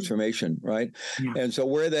into transformation, right? Yeah. And so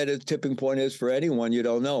where that tipping point is for anyone, you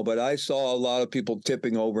don't know. But I saw a lot of people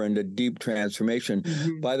tipping over into deep transformation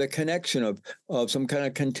by the connection of some kind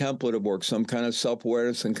of contemplative work, some kind of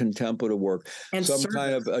self-awareness and contemplative work, and some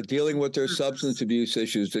kind of dealing with their substance abuse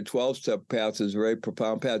issues. The 12-step path is a very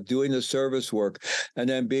profound path. Doing the service work and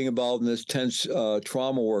then being involved in this tense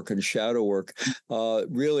trauma work and shadow work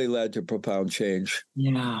really led to profound change.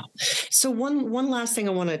 Yeah. So one last thing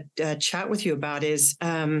I want to chat with you about is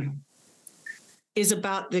about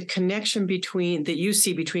the connection that you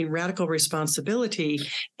see between radical responsibility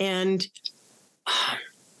and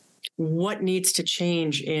what needs to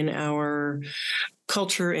change in our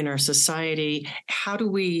culture, in our society. How do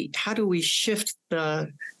we shift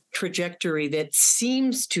the trajectory that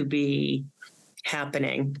seems to be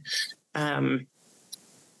happening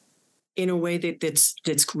in a way that's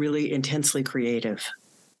really intensely creative?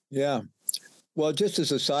 Yeah. Well, just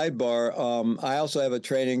as a sidebar, I also have a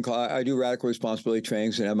training called, I do radical responsibility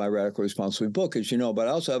trainings and have my radical responsibility book, as you know, but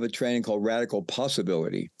I also have a training called Radical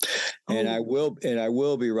Possibility. And I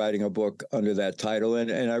will be writing a book under that title.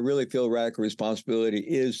 And I really feel radical responsibility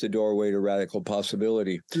is the doorway to radical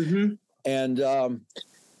possibility. And,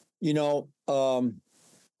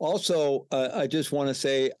 also, I just want to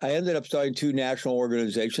say I ended up starting 2 national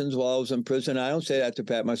organizations while I was in prison. I don't say that to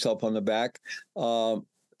pat myself on the back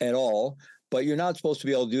at all, but you're not supposed to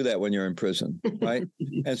be able to do that when you're in prison, right?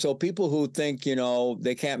 And so people who think,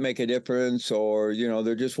 they can't make a difference or,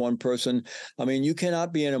 they're just one person. I mean, you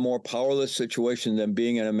cannot be in a more powerless situation than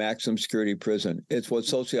being in a maximum security prison. It's what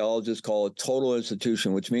sociologists call a total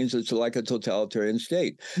institution, which means it's like a totalitarian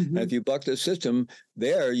state. And if you buck the system,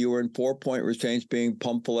 there you were in 4-point restraints being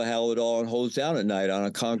pumped full of Halidol and hosed down at night on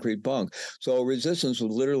a concrete bunk. So resistance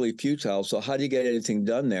was literally futile. So how do you get anything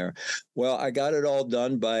done there? Well, I got it all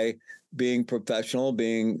done by being professional,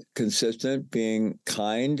 being consistent, being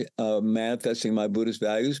kind, manifesting my Buddhist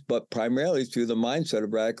values, but primarily through the mindset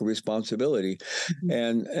of radical responsibility.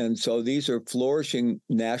 And so these are flourishing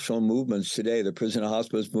national movements today, the prison and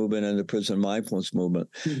hospice movement and the prison mindfulness movement.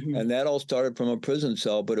 And that all started from a prison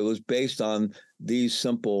cell, but it was based on these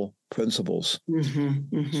simple principles.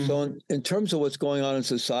 So in terms of what's going on in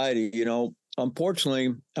society,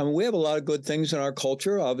 unfortunately, we have a lot of good things in our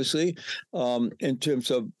culture, obviously, in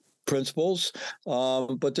terms of principles,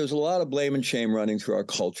 but there's a lot of blame and shame running through our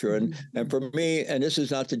culture. And for me, and this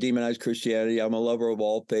is not to demonize Christianity, I'm a lover of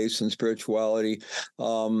all faiths and spirituality,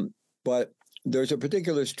 but there's a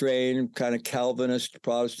particular strain, kind of Calvinist,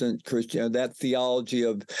 Protestant, Christian, that theology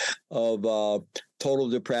of total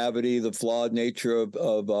depravity, the flawed nature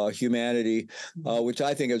of humanity, which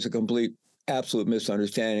I think is a complete, absolute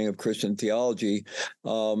misunderstanding of Christian theology.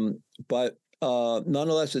 But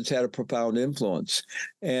nonetheless, it's had a profound influence.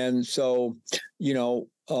 And so,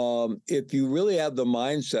 if you really have the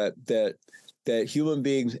mindset that human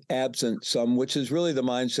beings absent some, which is really the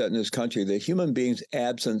mindset in this country, that human beings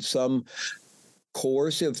absent some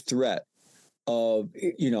coercive threat of,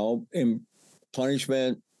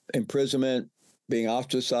 punishment, imprisonment, being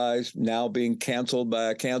ostracized, now being canceled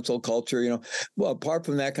by a cancel culture, well, apart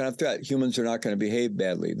from that kind of threat, humans are not going to behave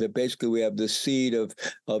badly. That basically we have this seed of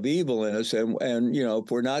evil in us. And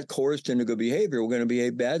if we're not coerced into good behavior, we're going to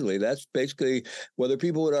behave badly. That's basically, whether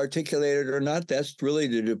people would articulate it or not, that's really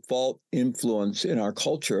the default influence in our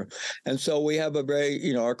culture. And so we have a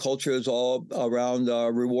very, our culture is all around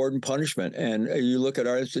reward and punishment. And you look at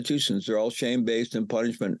our institutions, they're all shame-based and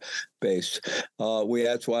punishment-based.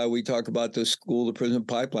 That's why we talk about the school to prison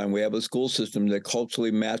pipeline. We have a school system that culturally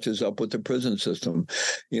matches up with the prison system,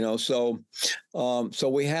 so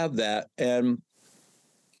we have that. And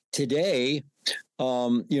today,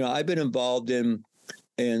 I've been involved in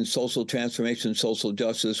social transformation, social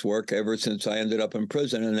justice work ever since I ended up in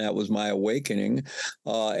prison, and that was my awakening.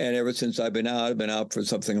 And ever since I've been out for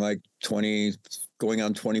something like 20, going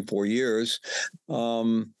on 24 years.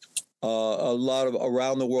 A lot of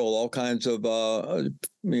around the world, all kinds of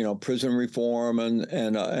prison reform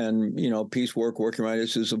and peace work, working around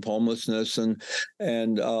issues of homelessness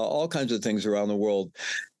and all kinds of things around the world.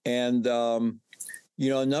 And a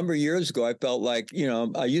number of years ago, I felt like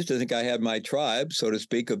I used to think I had my tribe, so to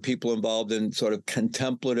speak, of people involved in sort of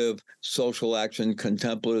contemplative social action,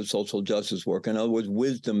 contemplative social justice work. In other words,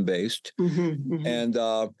 wisdom based, and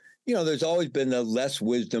there's always been the less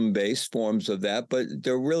wisdom-based forms of that, but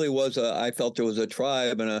there really was I felt there was a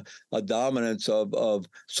tribe and a dominance of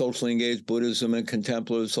socially engaged Buddhism and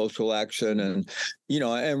contemplative social action and,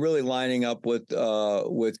 and really lining up with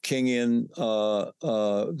Kingian,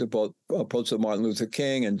 the both approach of Martin Luther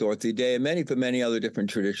King and Dorothy Day, and many other different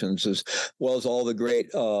traditions, as well as all the great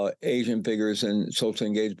Asian figures in socially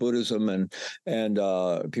engaged Buddhism, and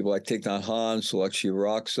people like Thich Nhat Hanh, Selexia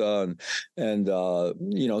Raksa,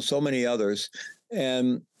 and so many others.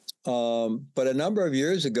 And but a number of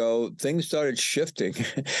years ago, things started shifting,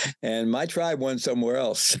 and my tribe went somewhere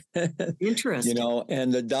else. Interesting.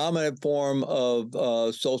 And the dominant form of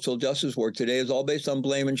social justice work today is all based on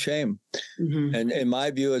blame and shame. Mm-hmm. And in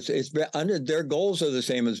my view, it's under their goals are the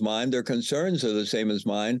same as mine, their concerns are the same as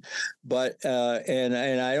mine, but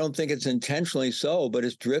and I don't think it's intentionally so, but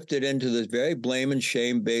it's drifted into this very blame and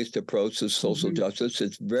shame based approach to social mm-hmm. justice.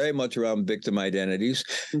 It's very much around victim identities,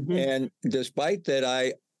 mm-hmm. and despite that,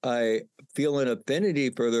 I feel an affinity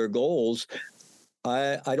for their goals.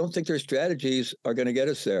 I don't think their strategies are going to get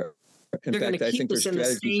us there. In fact, I think their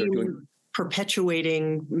strategies are doing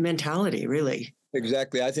perpetuating mentality, really.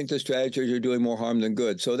 Exactly. I think the strategies are doing more harm than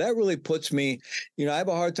good. So that really puts me, I have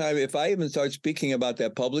a hard time. If I even start speaking about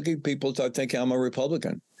that publicly, people start thinking I'm a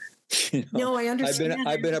Republican. No, I understand.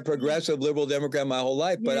 I've been a progressive liberal Democrat my whole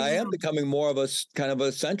life, but I am becoming more of a kind of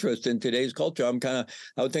a centrist in today's culture. I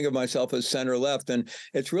would think of myself as center left, and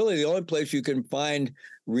it's really the only place you can find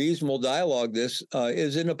reasonable dialogue. This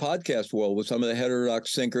is in the podcast world with some of the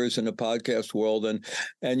heterodox thinkers in the podcast world,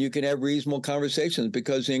 and you can have reasonable conversations,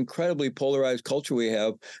 because the incredibly polarized culture we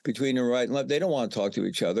have between the right and left, they don't want to talk to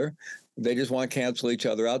each other. They just want to cancel each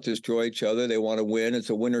other out, destroy each other. They want to win. It's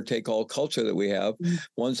a winner-take-all culture that we have. Mm-hmm.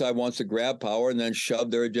 One side wants to grab power and then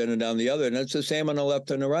shove their agenda down the other. And it's the same on the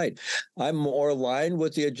left and the right. I'm more aligned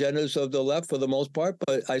with the agendas of the left for the most part,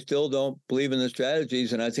 but I still don't believe in the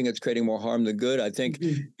strategies. And I think it's creating more harm than good. I think,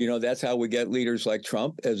 mm-hmm. That's how we get leaders like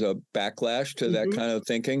Trump, as a backlash to mm-hmm. that kind of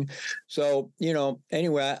thinking. So,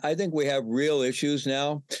 anyway, I think we have real issues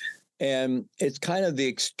now. And it's kind of the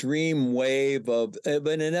extreme wave of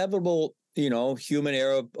an inevitable, human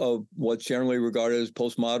era of what's generally regarded as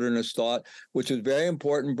postmodernist thought, which is very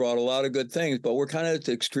important, brought a lot of good things, but we're kind of at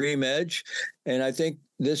the extreme edge. And I think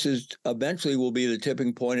this is eventually will be the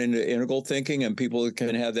tipping point into integral thinking, and people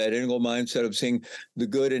can have that integral mindset of seeing the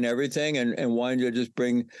good in everything and wanting to just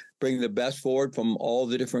bring the best forward from all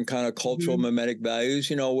the different kind of cultural mm-hmm. mimetic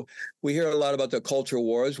values. We hear a lot about the culture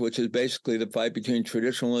wars, which is basically the fight between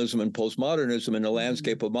traditionalism and postmodernism in the mm-hmm.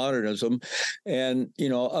 landscape of modernism. And,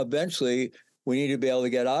 eventually we need to be able to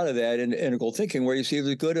get out of that into integral thinking, where you see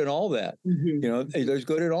the good in all that. Mm-hmm. There's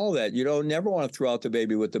good in all that. You don't never want to throw out the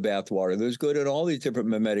baby with the bathwater. There's good in all these different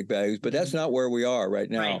mimetic values, but that's not where we are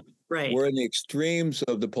right now. Right. We're in the extremes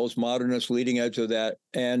of the postmodernist leading edge of that.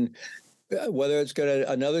 And whether it's going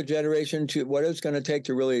to another generation to what it's going to take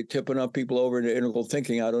to really tip enough people over into integral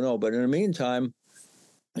thinking, I don't know. But in the meantime,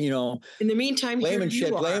 blame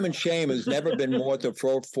and shame has never been more at the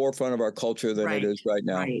forefront of our culture than it is right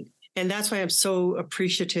now. Right. And that's why I'm so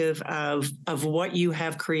appreciative of what you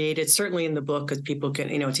have created, certainly in the book, because people can,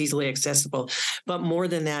 it's easily accessible. But more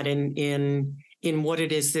than that, in what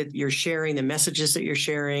it is that you're sharing, the messages that you're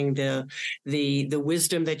sharing, the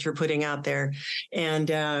wisdom that you're putting out there. And,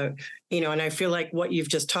 and I feel like what you've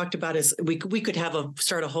just talked about is we could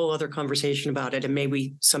start a whole other conversation about it. And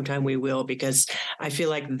maybe sometime we will, because I feel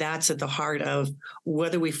like that's at the heart of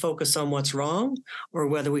whether we focus on what's wrong or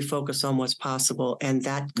whether we focus on what's possible. And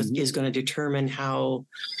that mm-hmm. is going to determine how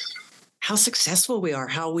successful we are,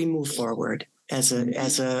 how we move forward as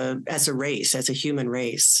a race, as a human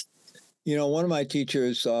race. One of my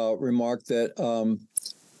teachers remarked that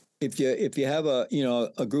if you have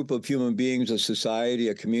a group of human beings, a society,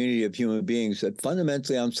 a community of human beings that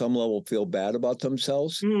fundamentally on some level feel bad about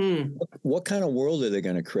themselves, what kind of world are they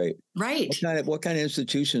going to create? Right. What kind of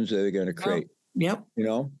institutions are they going to create? Yep.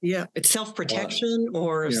 Yeah. It's self-protection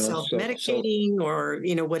or self-medicating or,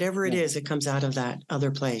 whatever it is, it comes out of that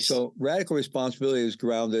other place. So radical responsibility is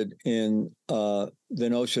grounded in the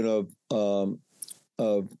notion of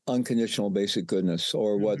unconditional basic goodness,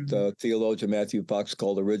 or what theologian Matthew Fox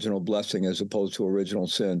called original blessing as opposed to original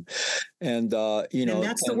sin. And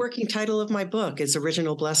that's the working title of my book, is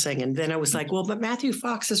Original Blessing. And then I was like, well, but Matthew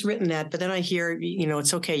Fox has written that. But then I hear,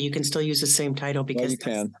 it's okay. You can still use the same title because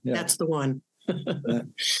that's the one.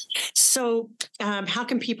 So how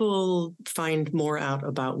can people find more out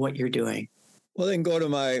about what you're doing? Well, they can go to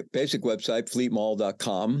my basic website,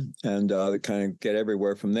 fleetmaull.com, and kind of get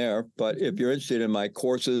everywhere from there. But if you're interested in my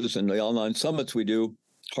courses and the online summits we do,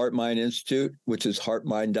 Heart Mind Institute, which is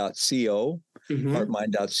heartmind.co,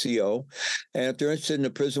 heartmind.co. And if they're interested in the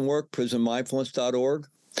prison work, prisonmindfulness.org,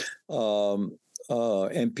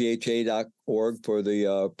 mpha.org for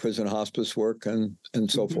the prison hospice work, and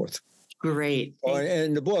so forth. Great.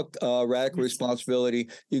 And the book, Radical Responsibility,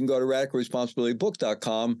 you can go to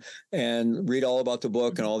radicalresponsibilitybook.com and read all about the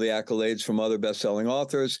book and all the accolades from other best-selling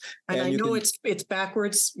authors. And I know it's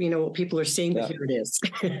backwards, what people are seeing, but here it is.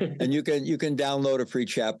 And you can download a free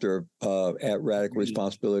chapter at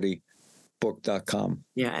radicalresponsibilitybook.com.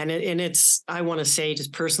 Yeah, and it's, I want to say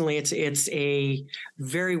just personally, it's a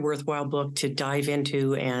very worthwhile book to dive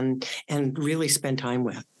into and really spend time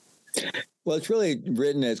with. Well, it's really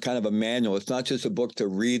written as kind of a manual. It's not just a book to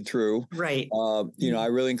read through. Right. I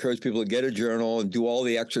really encourage people to get a journal and do all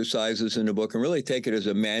the exercises in the book and really take it as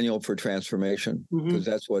a manual for transformation, because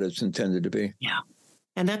that's what it's intended to be. Yeah.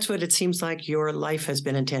 And that's what it seems like your life has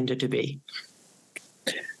been intended to be.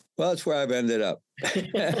 Well, that's where I've ended up.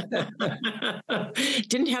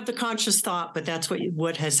 Didn't have the conscious thought, but that's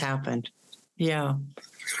what has happened. Yeah.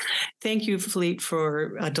 Thank you, Fleet,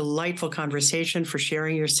 for a delightful conversation, for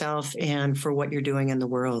sharing yourself, and for what you're doing in the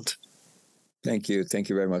world. Thank you. Thank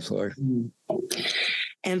you very much, Lori.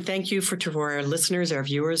 And thank you to our listeners, our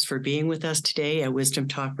viewers, for being with us today at Wisdom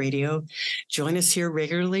Talk Radio. Join us here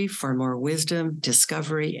regularly for more wisdom,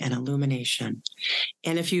 discovery, and illumination.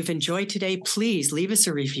 And if you've enjoyed today, please leave us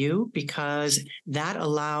a review, because that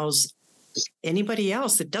allows anybody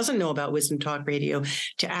else that doesn't know about Wisdom Talk Radio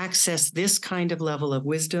to access this kind of level of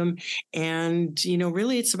wisdom. And,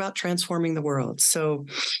 really it's about transforming the world. So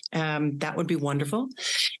that would be wonderful.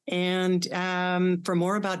 And for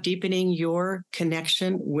more about deepening your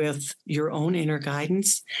connection with your own inner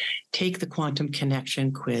guidance, take the Quantum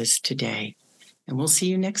Connection quiz today. And we'll see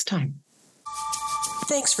you next time.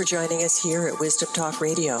 Thanks for joining us here at Wisdom Talk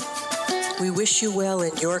Radio. We wish you well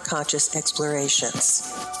in your conscious explorations.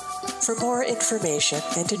 For more information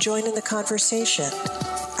and to join in the conversation,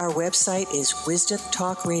 our website is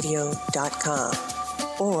wisdomtalkradio.com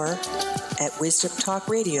or at Wisdom Talk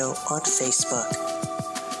Radio on Facebook.